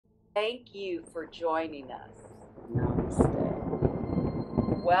Thank you for joining us. Namaste.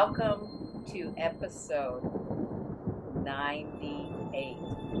 Welcome to episode 98.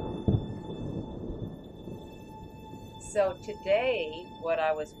 So, today, what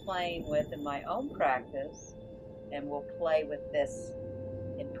I was playing with in my own practice, and we'll play with this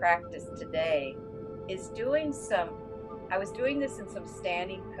in practice today, is I was doing this in some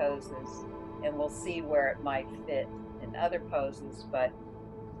standing poses, and we'll see where it might fit in other poses, but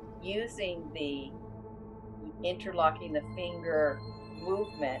using the interlocking the finger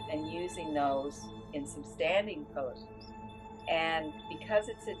movement and using those in some standing poses. And because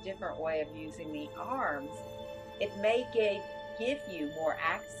it's a different way of using the arms, it may give you more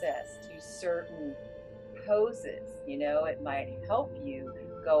access to certain poses. It might help you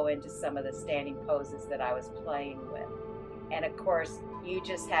go into some of the standing poses that I was playing with. And of course, you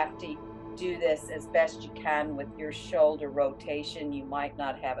just have to do this as best you can with your shoulder rotation. You might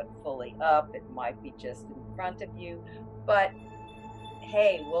not have it fully up, it might be just in front of you. But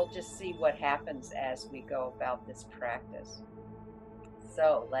hey, we'll just see what happens as we go about this practice.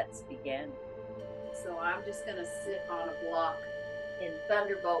 So let's begin. So I'm just going to sit on a block in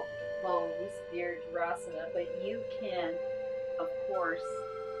Thunderbolt pose, Virajasana, but you can, of course,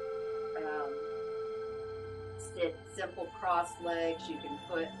 um, sit simple cross legs. You can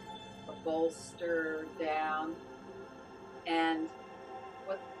put a bolster down. And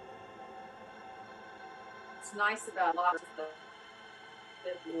what's nice about lots of a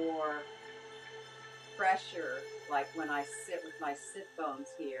bit more pressure, like when I sit with my sit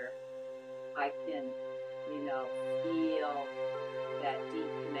bones here, I can, feel that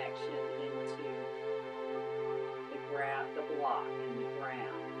deep connection into the ground, the block and the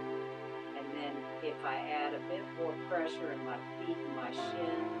ground. And then if I add a bit more pressure in my feet and my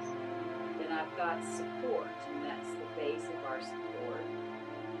shins, then I've got support, and that's the base of our support.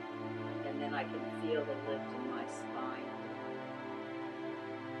 And then I can feel the lift in my spine.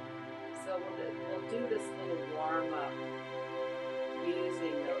 So we'll do this little warm up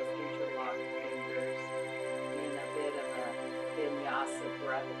using those interlocked fingers in a bit of a vinyasa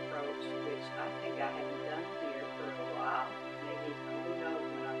breath approach, which I think I haven't done here for a while. Maybe, who knows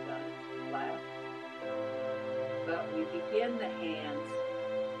when I've done it last. But we begin the hands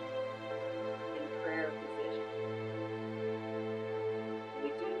in prayer position. We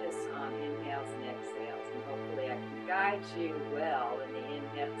do this on inhales and exhales, and hopefully I can guide you well in the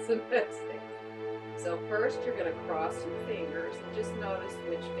inhales and exhales. So first you're going to cross your fingers, and just notice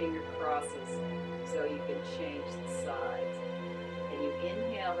which finger crosses so you can change the sides. And you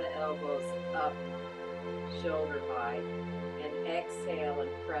inhale the elbows up, shoulder height, and exhale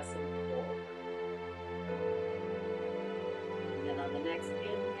and press them forward. And then on the next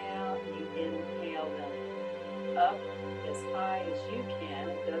inhale, you inhale them up as high as you can.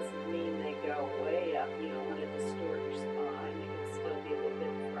 It doesn't mean they go way up. You don't want to distort your spine. They can still be a little bit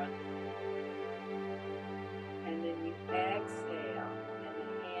in front of you. And then you exhale, and the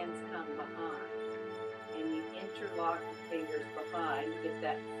hands come behind. And you interlock the fingers behind. You get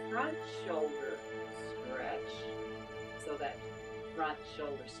that front shoulder stretch. So that front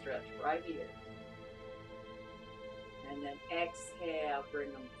shoulder stretch right here. And then exhale,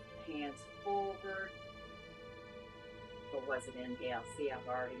 bring them hands forward. Or was it inhale? See, I've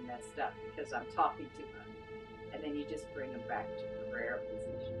already messed up because I'm talking too much. And then you just bring them back to prayer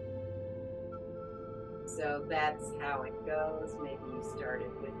position. So that's how it goes. Maybe you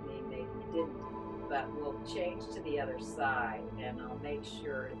started with me, maybe you didn't. But we'll change to the other side, and I'll make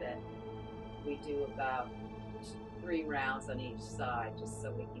sure that we do about 3 rounds on each side just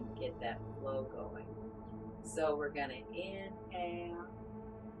so we can get that flow going. So we're going to inhale,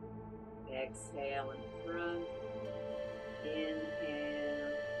 exhale in front,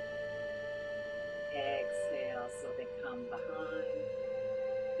 inhale, exhale so they come behind,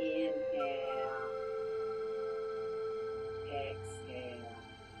 inhale, exhale,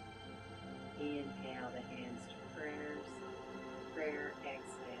 inhale the hands to prayer,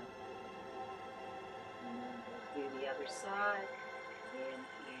 exhale. And then we'll do the other side,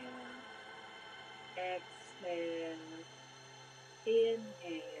 inhale, exhale,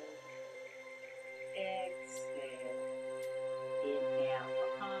 inhale, exhale, inhale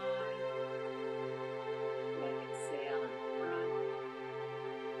behind, exhale in front,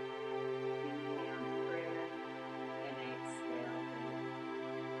 inhale in prayer, and exhale.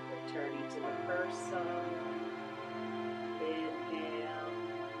 Returning to the first side, inhale,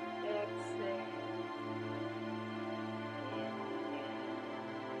 exhale, inhale,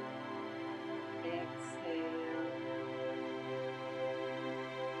 exhale,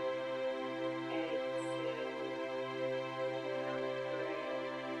 exhale, prayer,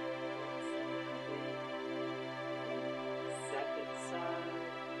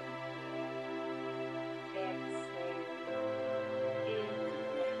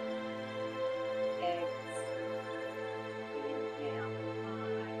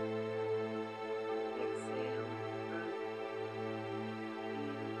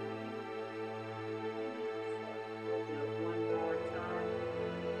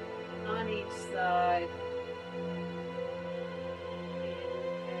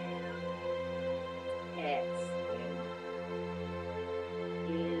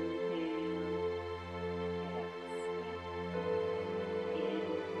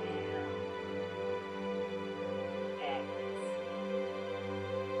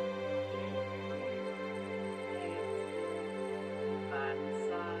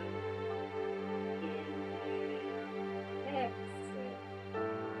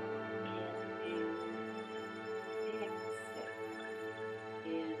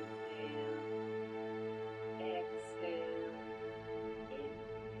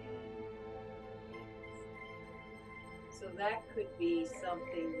 So that could be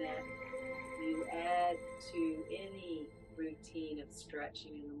something that you add to any routine of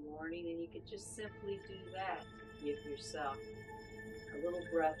stretching in the morning, and you could just simply do that. Give yourself a little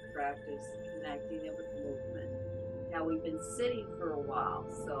breath practice, connecting it with movement. Now we've been sitting for a while,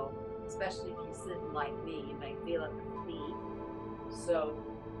 so especially if you're sitting like me, you may feel it with feet. So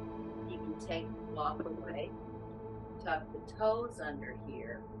you can take the block away, tuck the toes under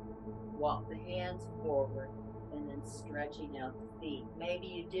here, walk the hands forward, and then stretching out the feet. Maybe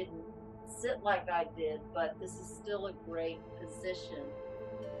you didn't sit like I did, but this is still a great position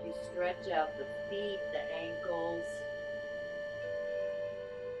to stretch out the feet, the ankles,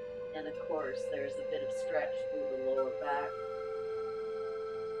 and of course there's a bit of stretch through the lower back.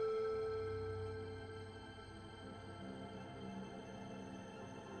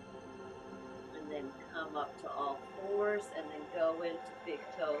 And then come up to all fours and then go into big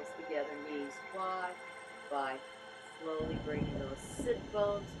toes together, knees wide, by slowly bringing those sit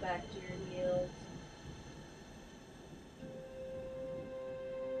bones back to your heels.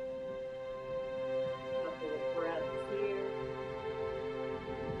 Couple of breaths here.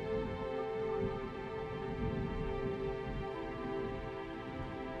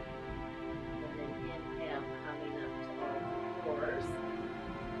 And then inhale, coming up to all fours.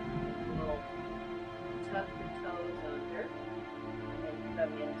 And we'll tuck the toes under and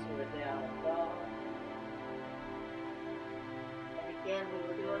come into a downward dog. And again, we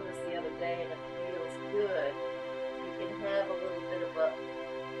were doing this the other day and it feels good. You can have a little bit of a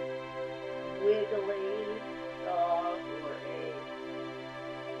wiggly dog or a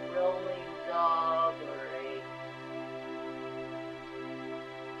rolling dog or a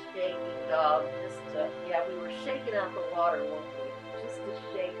shaking dog. We were shaking out the water one week just to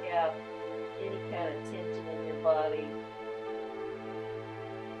shake out any kind of tension in your body.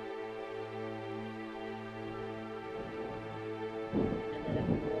 And then if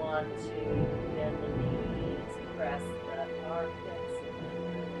you want to bend the knees, press the armpits, and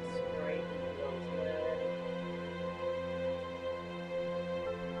really straighten those legs.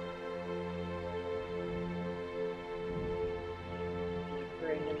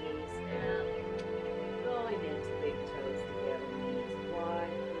 Bring the knees down, going into big toes together, knees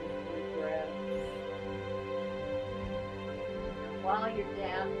wide, deep breaths. And while you're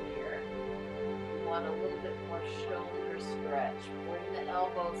down here, you want a little bit more shoulder stretch. Bring the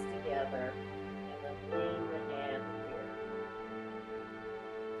elbows together and then lean the hand here.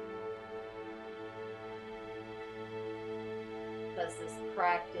 Because this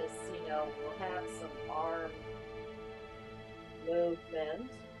practice, we'll have some arm movement.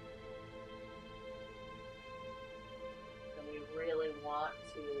 And we really want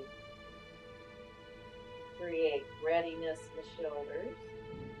to create readiness in the shoulders.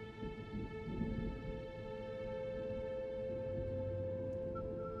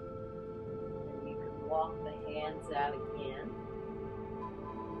 And you can walk the hands out again.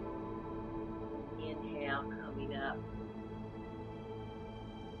 Inhale, coming up.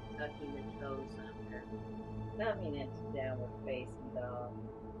 Tucking the toes under. Coming into downward facing dog.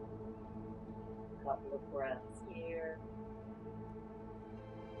 A couple of breaths here.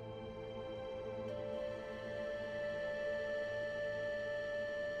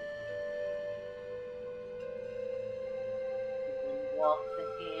 And then walk the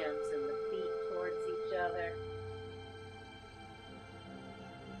hands and the feet towards each other.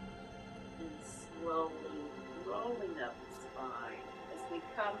 And slowly rolling up the spine as we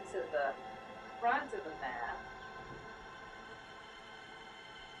come to the front of the mat.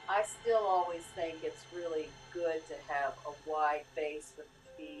 I still always think it's really good to have a wide base with the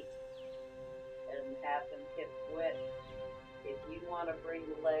feet and have them hip width. If you want to bring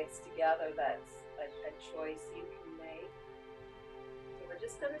the legs together, that's a choice you can make. So we're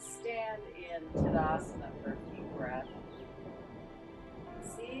just going to stand in Tadasana for a few breaths.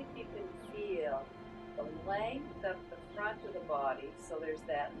 See if you can feel the length of the front of the body. So there's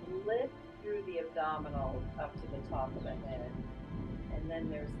that lift through the abdominal up to the top of the head. And then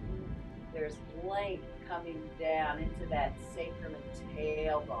there's length coming down into that sacrum and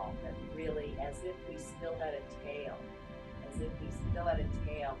tailbone that really, as if we still had a tail,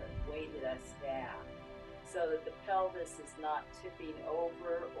 that weighted us down, so that the pelvis is not tipping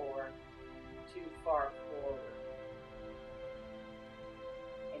over or too far forward.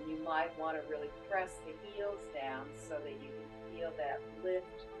 And you might want to really press the heels down so that you can feel that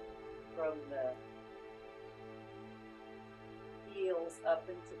lift from the heels up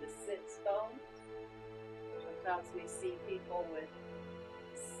into the sits bones. Sometimes we see people with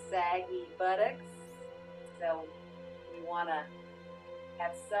saggy buttocks, so we want to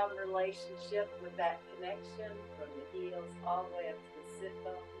have some relationship with that connection from the heels all the way up to the sit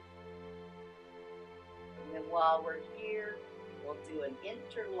bones. And then while we're here, we'll do an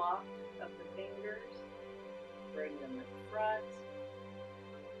interlock of the fingers. Bring them in front.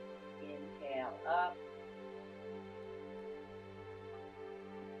 Inhale up.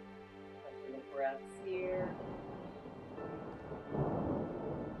 Couple of breaths here.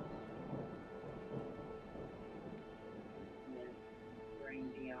 And then bring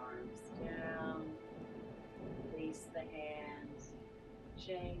the arms down. Release the hands.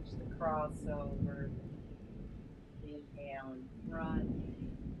 Change the crossover. Inhale in front.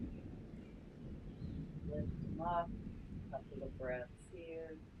 Lift them up. Couple of breaths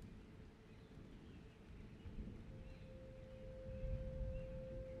here.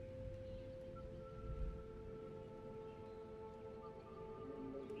 And then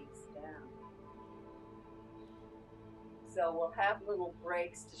release down. So we'll have little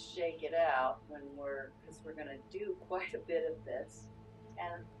breaks to shake it out because we're going to do quite a bit of this.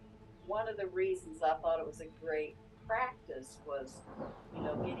 And one of the reasons I thought it was a great practice was,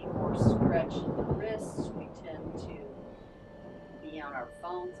 getting more stretch in the wrists. We tend to be on our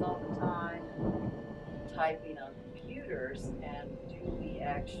phones all the time, typing on computers, and do we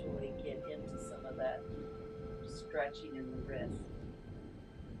actually get into some of that stretching in the wrist?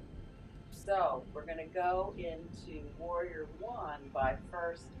 So we're going to go into Warrior One by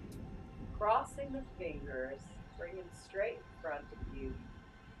first crossing the fingers, bring them straight in front of you,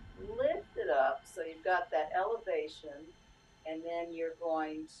 lift it up so you've got that elevation, and then you're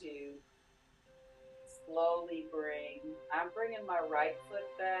going to slowly I'm bringing my right foot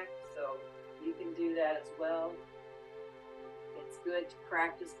back, so you can do that as well. It's good to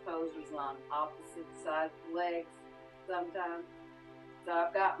practice poses on opposite side legs sometimes. So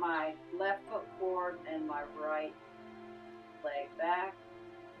I've got my left foot forward and my right leg back.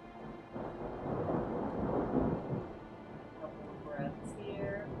 A couple of breaths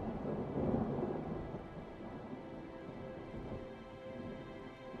here.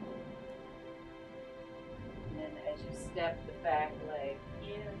 And then as you step the back leg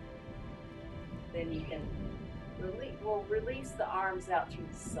in, then you can release the arms out through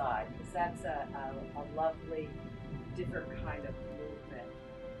the side, because that's a lovely different kind of movement.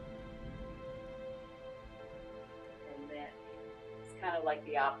 And then it's kind of like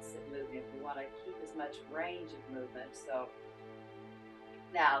the opposite movement. We want to keep as much range of movement. So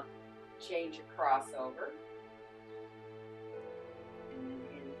now change your crossover. And then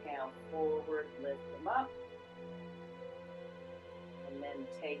inhale forward, lift them up. And then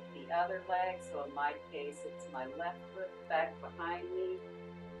take the other leg. So in my case, it's my left foot back behind me.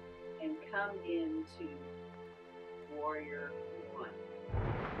 And come into Warrior One.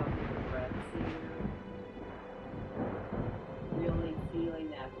 Couple of breaths here. Really feeling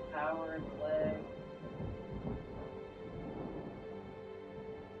that power in the leg.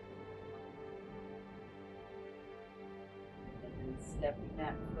 And then stepping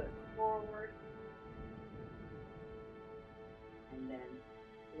that foot forward. And then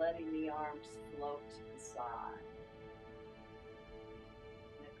letting the arms float to the side.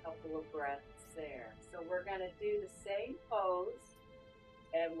 And a couple of breaths there. So we're going to do the same pose,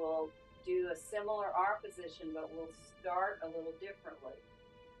 and we'll do a similar arm position, but we'll start a little differently.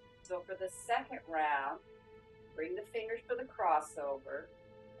 So for the second round, bring the fingers for the crossover,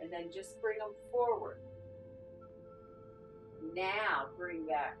 and then just bring them forward. Now bring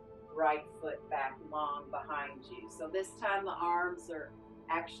that right foot back long behind you. So this time the arms are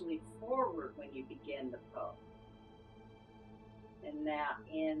actually forward when you begin the pose. And now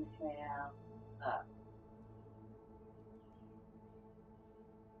inhale up.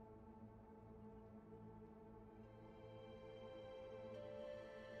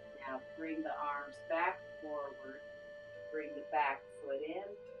 Now bring the arms back forward. Bring the back foot in.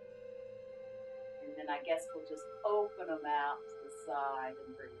 And then I guess we'll just open them out to the side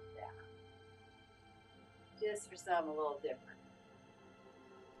and bring it down. Just for something a little different.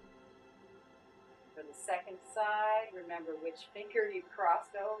 For the second side, remember which finger you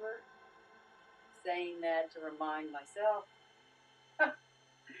crossed over. Saying that to remind myself.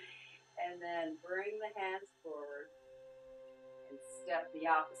 And then bring the hands forward and step the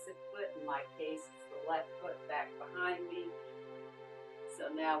opposite foot. In my case, it's the left foot back behind me. So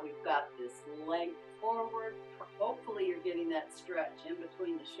now we've got this length forward. Hopefully you're getting that stretch in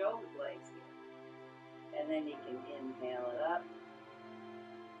between the shoulder blades here. And then you can inhale it up.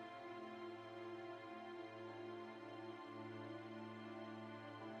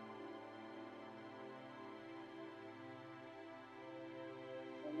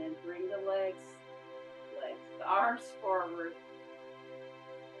 And then bring the arms forward.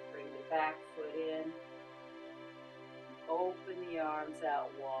 back foot in. Open the arms out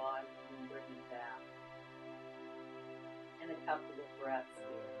wide and bring them down. And a couple of breaths here.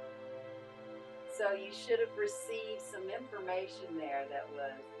 So you should have received some information there that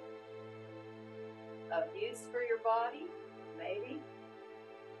was of use for your body, maybe.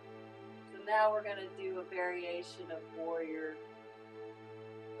 So now we're going to do a variation of Warrior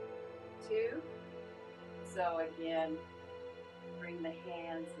 2. So again, bring the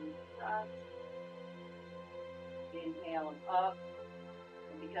hands in front. Inhale them up.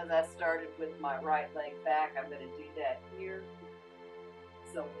 And because I started with my right leg back, I'm going to do that here.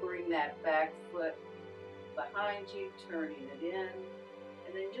 So bring that back foot behind you, turning it in.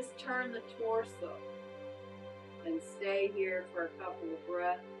 And then just turn the torso. And stay here for a couple of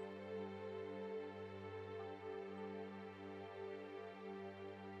breaths.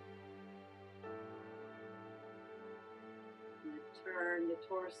 And then turn the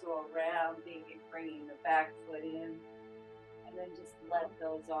torso around, bringing the back foot in. And then just let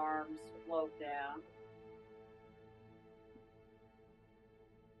those arms float down.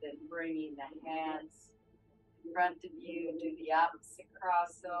 Then bringing the hands in front of you, do the opposite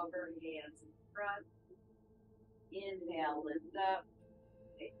crossover, hands in front. Inhale, lift up.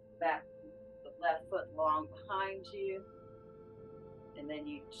 Take back the left foot long behind you. And then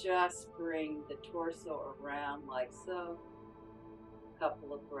you just bring the torso around like so. A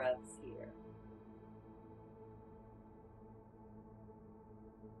couple of breaths here.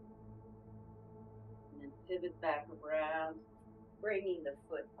 And then pivot back around, bringing the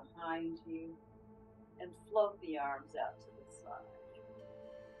foot behind you. And float the arms out to the side.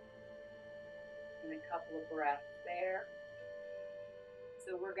 And a couple of breaths there.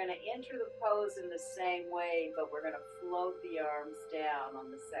 So we're going to enter the pose in the same way, but we're going to float the arms down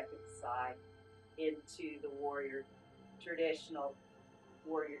on the second side into the traditional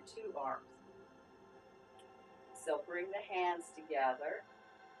Warrior 2 arms. So bring the hands together,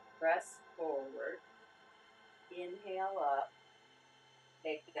 press forward, inhale up,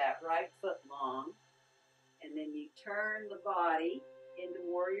 take that right foot long, and then you turn the body into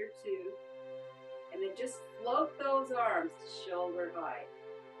Warrior 2, and then just float those arms to shoulder height.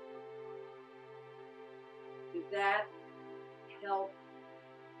 Did that help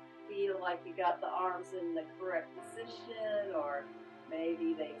feel like you got the arms in the correct position, or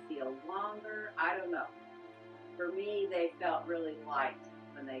maybe they feel longer? I don't know. For me, they felt really light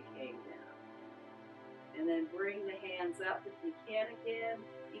when they came down. And then bring the hands up if you can again.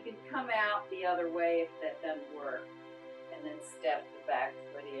 You can come out the other way if that doesn't work. And then step the back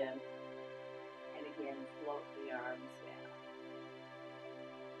foot in. And again, float the arms down.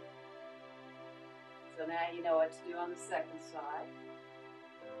 So now you know what to do on the second side.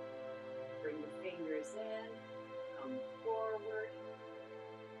 Bring the fingers in, come forward,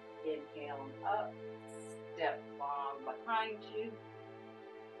 inhale them up, step long behind you.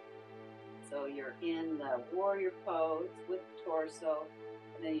 So you're in the warrior pose with the torso,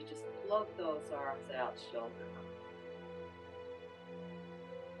 and then you just float those arms out shoulder height.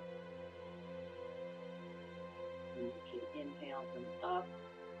 And you can inhale them up.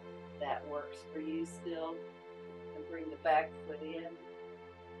 That works for you still. And bring the back foot in,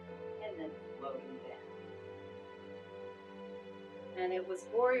 and then floating down. And it was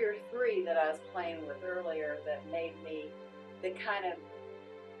Warrior 3 that I was playing with earlier that kind of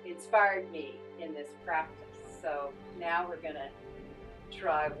inspired me in this practice. So now we're going to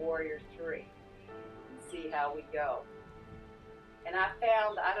try Warrior 3 and see how we go. And I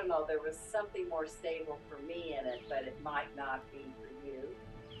found, I don't know, there was something more stable for me in it, but it might not be for you.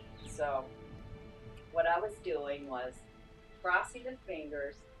 So what I was doing was crossing the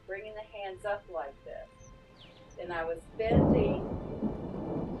fingers, bringing the hands up like this. Then I was bending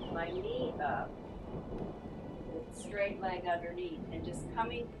my knee up with the straight leg underneath and just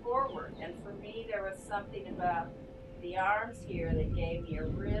coming forward. And for me, there was something about the arms here that gave me a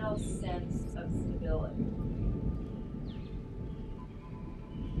real sense of stability.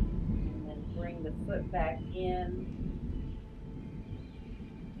 And then bring the foot back in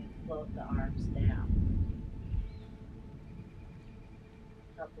and float the arms down.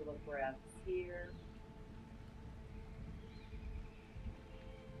 A couple of breaths here.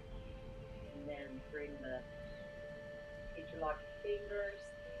 And then bring the interlocking fingers,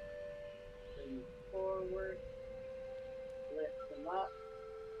 bring them forward, lift them up,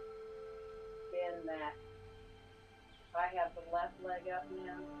 bend that. I have the left leg up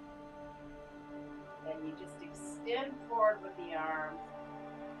now. And you just extend forward with the arms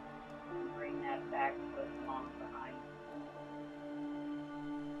and bring that back foot long behind you.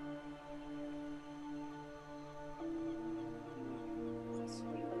 So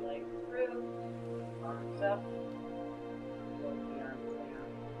swing the leg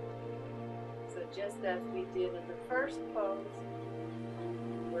just as we did in the first pose,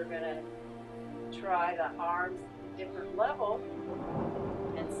 we're going to try the arms at a different level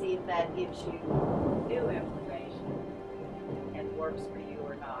and see if that gives you new information and works for you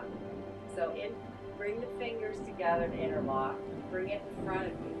or not. So bring the fingers together to interlock, bring it in front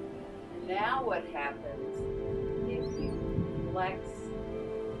of you. Now what happens if you flex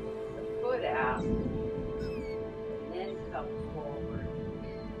the foot out and then come forward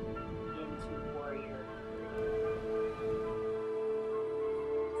into warrior?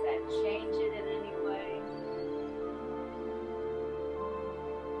 Does that change it in any way?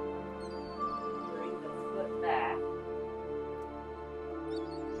 Bring the foot back.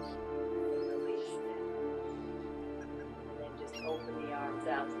 Release it. And then just open the arms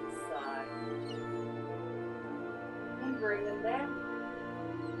out to the side. And bring them down.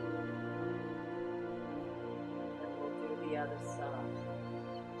 And we'll do the other side.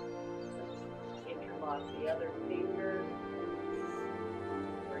 So interlock the other finger.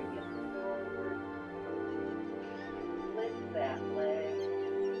 Bring it forward. Lift that leg.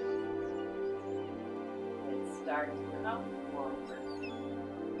 And start to come forward.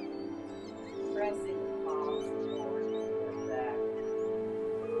 Pressing the palms forward and back.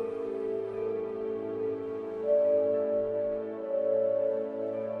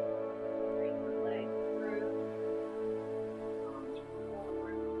 Bring the leg through. Arms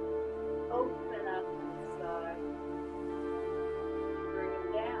forward. Open up to the side. Bring them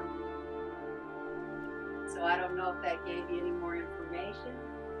down. So I don't know if that gave you any more information,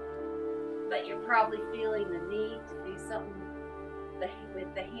 but you're probably feeling the need to do something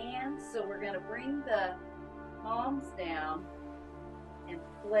with the hands. So we're going to bring the palms down and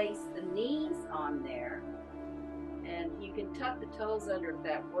place the knees on there. And you can tuck the toes under if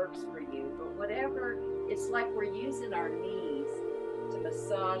that works for you. But whatever, it's like we're using our knees to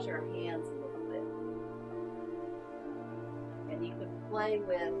massage our hands a little bit. And you can play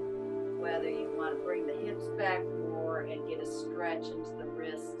with whether you want to bring the hips back more and get a stretch into the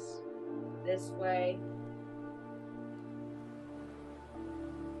wrists this way.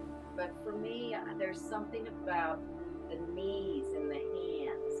 But for me, there's something about the knees and the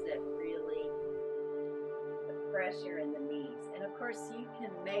hands that really, the pressure in the knees. And of course, you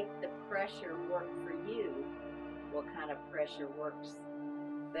can make the pressure work for you. What kind of pressure works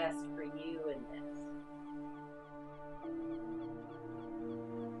best for you in this?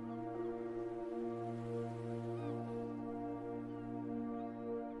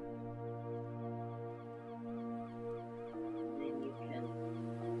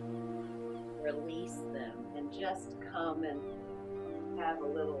 Release them and just come and have a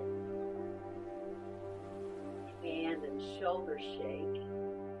little hand and shoulder shake.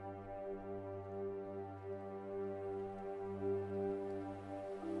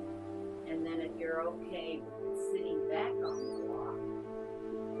 And then if you're okay with sitting back on the block,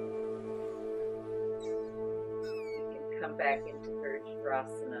 you can come back into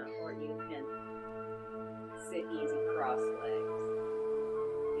Virajasana, or you can sit easy cross legs.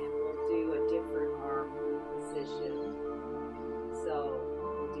 Do a different arm position. So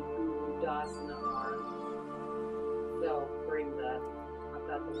we'll do Virajasana arm. So bring I've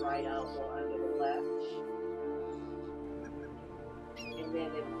got the right elbow under the left. And then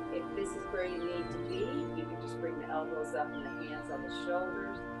if this is where you need to be, you can just bring the elbows up and the hands on the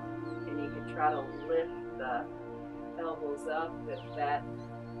shoulders. And you can try to lift the elbows up if that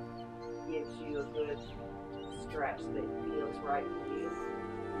gives you a good stretch that feels right for you.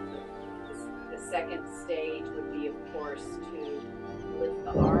 The second stage would be, of course, to lift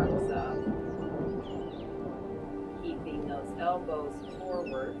the arms up, keeping those elbows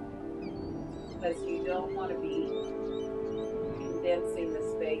forward, because you don't want to be condensing the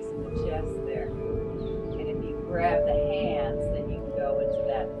space in the chest there. And if you grab the hands, then you can go into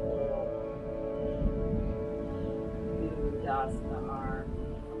that full Virajasana arm.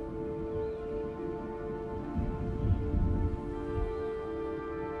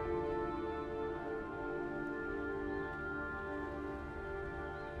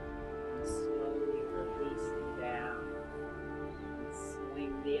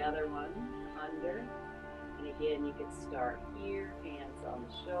 The other one under, and again you can start here, hands on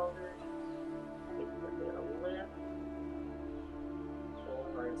the shoulders, get a little lift,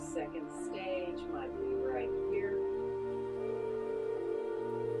 or second stage might be right here.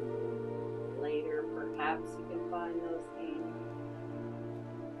 Later perhaps you can find those hands.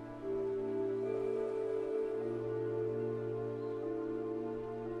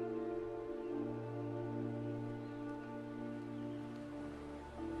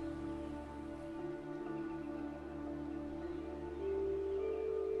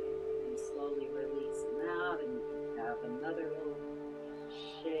 Slowly release.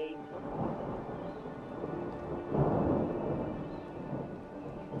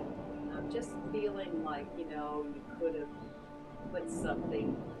 feeling like, you know, you could have put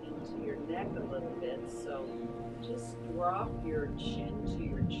something into your neck a little bit. So just drop your chin to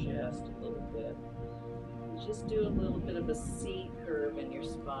your chest a little bit. And just do a little bit of a C curve in your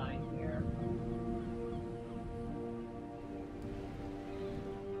spine here.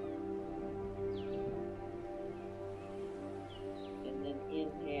 And then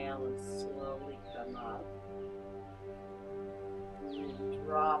inhale and slowly come up. And then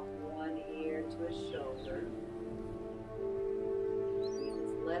drop one ear to a shoulder. You're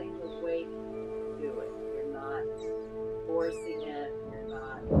just letting the weight do it. You're not forcing it. You're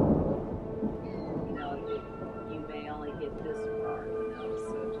not, you know, you may only get this far, you know,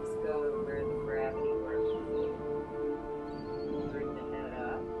 so just go to where the gravity works for you. Bring the head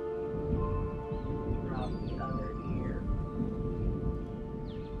up. Drop the other ear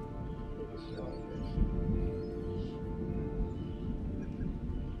to the shoulder.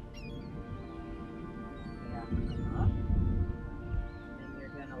 Yeah, come up. And you're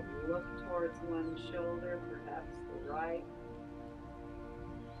going to look towards one shoulder, perhaps the right.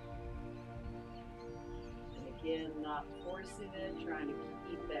 And again, not forcing it, trying to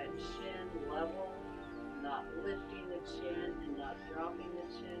keep that chin level, not lifting the chin and not dropping the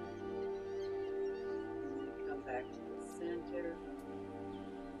chin. And then come back to the center.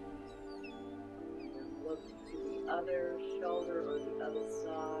 And look to the other shoulder or the other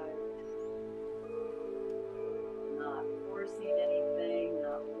side. Not forcing anything,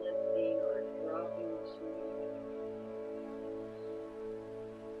 not lifting or dropping the chin.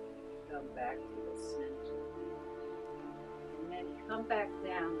 Come back to the center. And then come back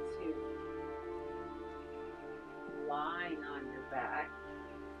down to lying on your back.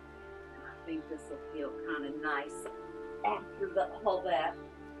 And I think this will feel kind of nice after all that.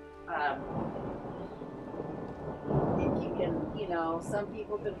 If you can, you know, some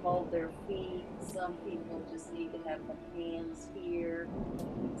people can hold their feet. Some people just need to have the hands here.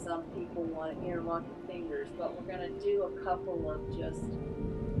 Some people want to interlock the fingers. But we're going to do a couple of just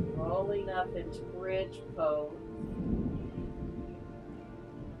rolling up into bridge pose.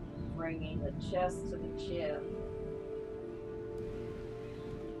 Bringing the chest to the chin.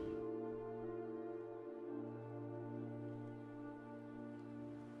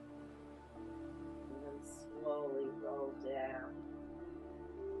 And then slowly roll down.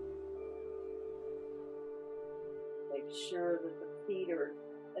 Make sure that the feet are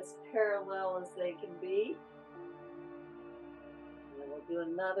as parallel as they can be. And then we'll do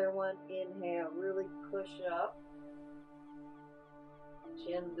another one. Inhale, really push up.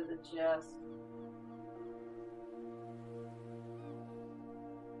 Chin to the chest.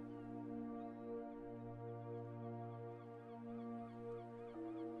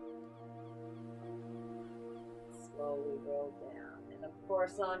 Slowly roll down. And of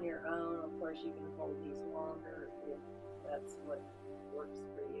course on your own, of course you can hold these longer if that's what works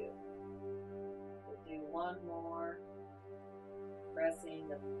for you. We'll do one more. Pressing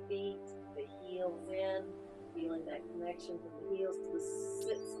the feet, the heels in, feeling that connection from the heels to the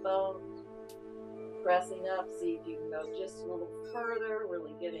sits bone. Pressing up, see if you can go just a little further,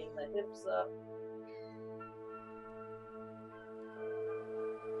 really getting the hips up.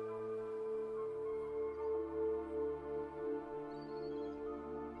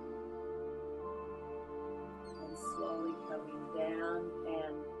 And slowly coming down,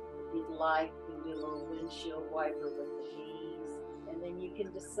 and if you'd like, you can do a little windshield wiper with the knees. And then you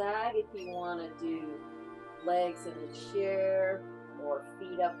can decide if you want to do legs in a chair or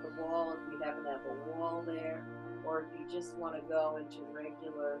feet up the wall if you happen to have a wall there, or if you just want to go into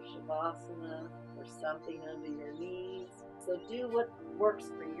regular Shavasana or something under your knees. So do what works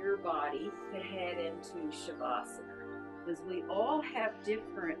for your body to head into Shavasana, because we all have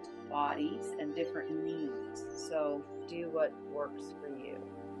different bodies and different needs. So do what works for you.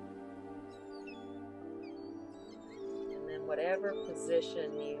 And then whatever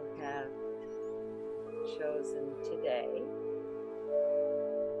position you have chosen today,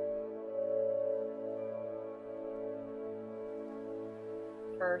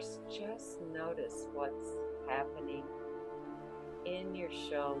 first just notice what's happening in your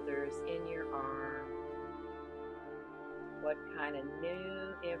shoulders, in your arm. What kind of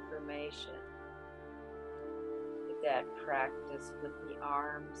new information did that practice with the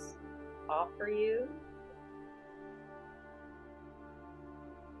arms offer you?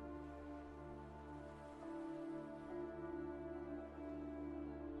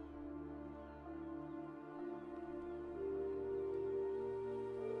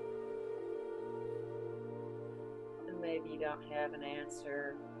 Maybe you don't have an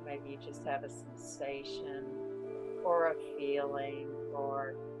answer, maybe you just have a sensation or a feeling,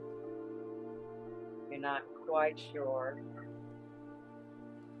 or you're not quite sure.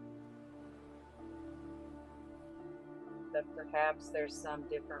 But perhaps there's some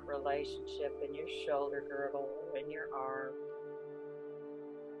different relationship in your shoulder girdle or in your arm.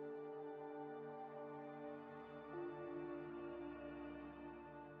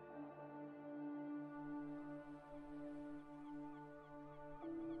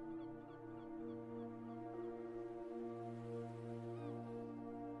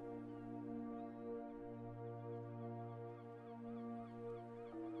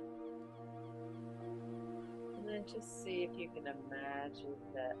 And then just see if you can imagine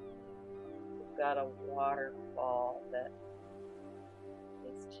that you've got a waterfall that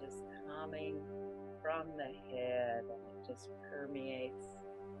is just coming from the head, and it just permeates,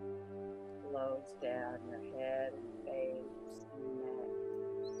 flows down your head and face, neck,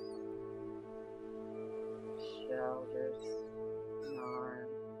 shoulders, and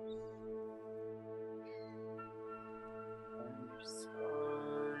arms, down your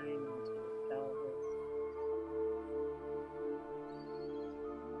spine, into your pelvis,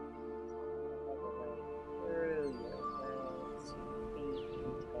 all the way through your legs, your feet,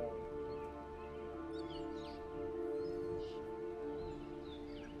 and toes.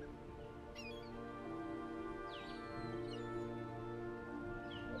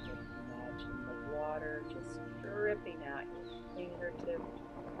 Imagine the water just dripping out your fingertips,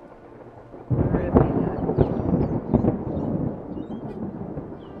 dripping out your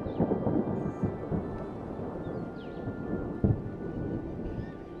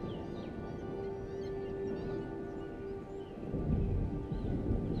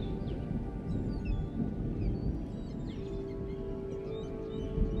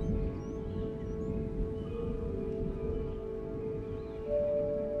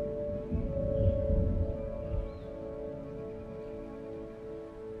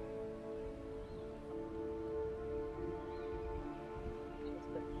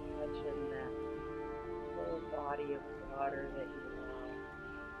just imagine that whole body of water that you love,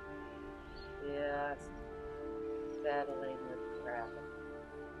 just settling with gravity.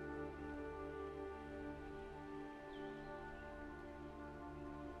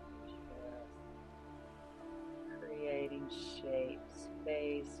 Just creating shapes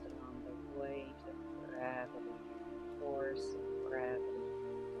based on the weight of gravity, force of gravity,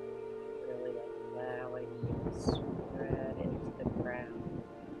 really allowing you to spread into the ground.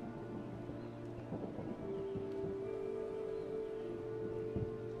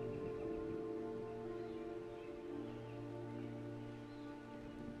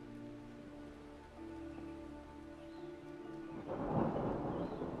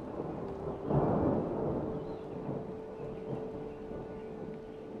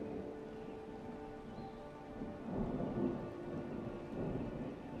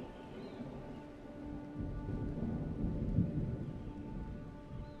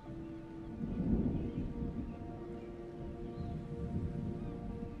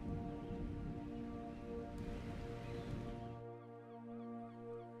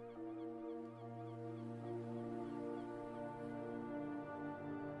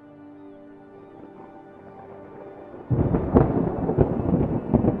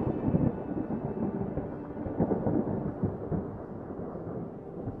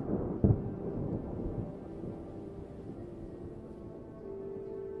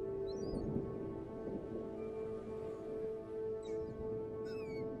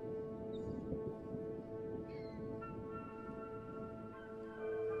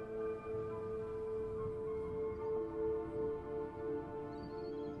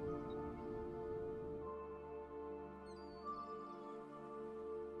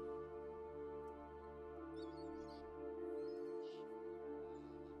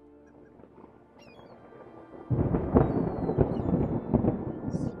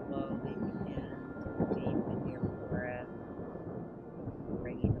 Slowly begin to deepen your breath,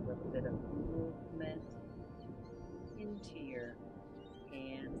 bringing a little bit of movement into your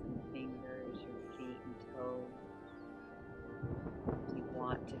hands and fingers, your feet and toes. You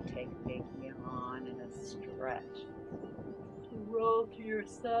want to take big yawn and a stretch. To roll to your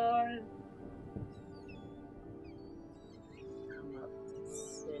side. Come up to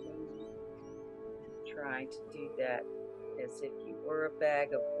sitting. Trying to do that as if you were a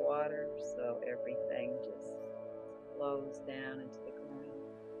bag of water, so everything just flows down into the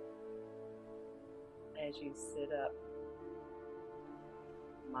ground. As you sit up,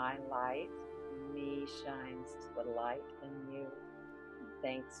 my light, me shines to the light in you.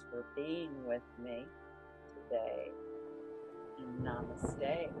 Thanks for being with me today, and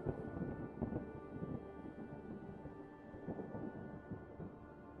namaste.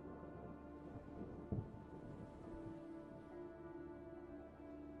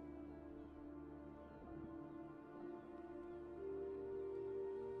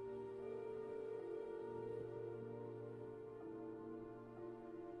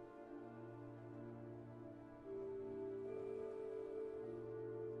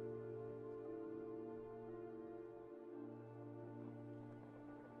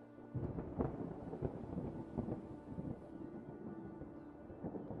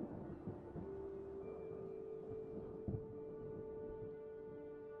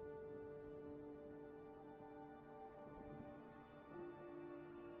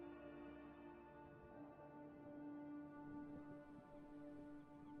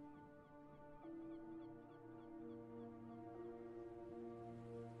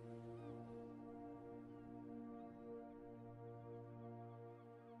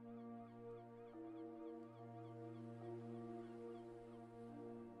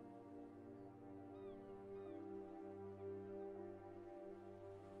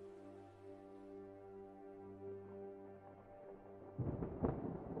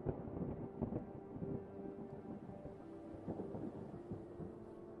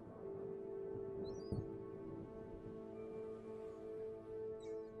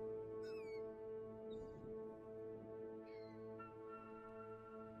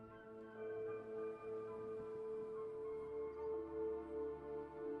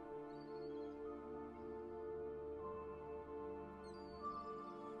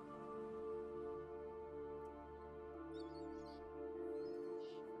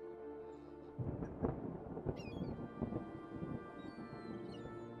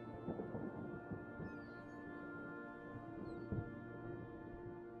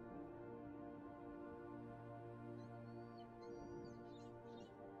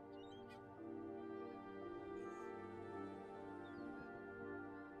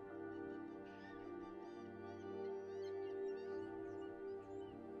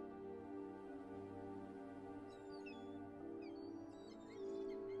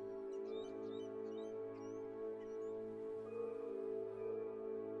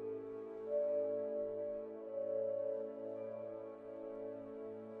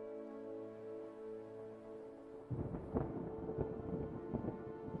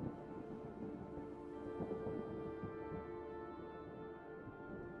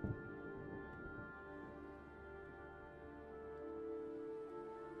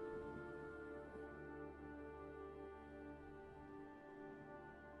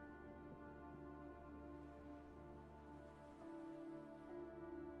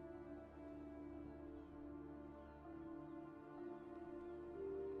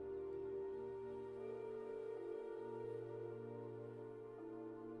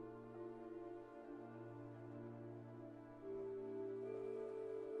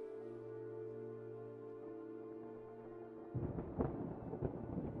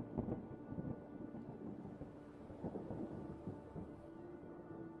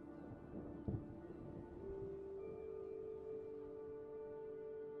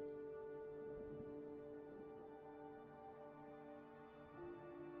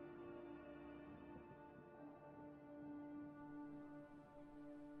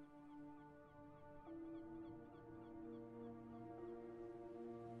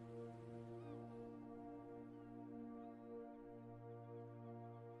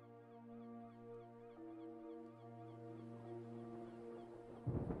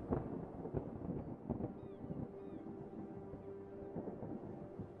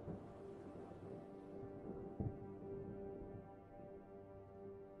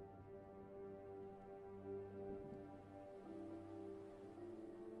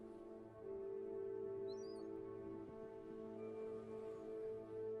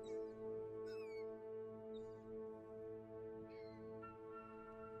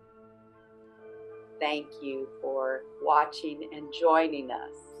 Thank you for watching and joining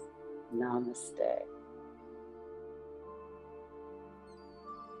us. Namaste.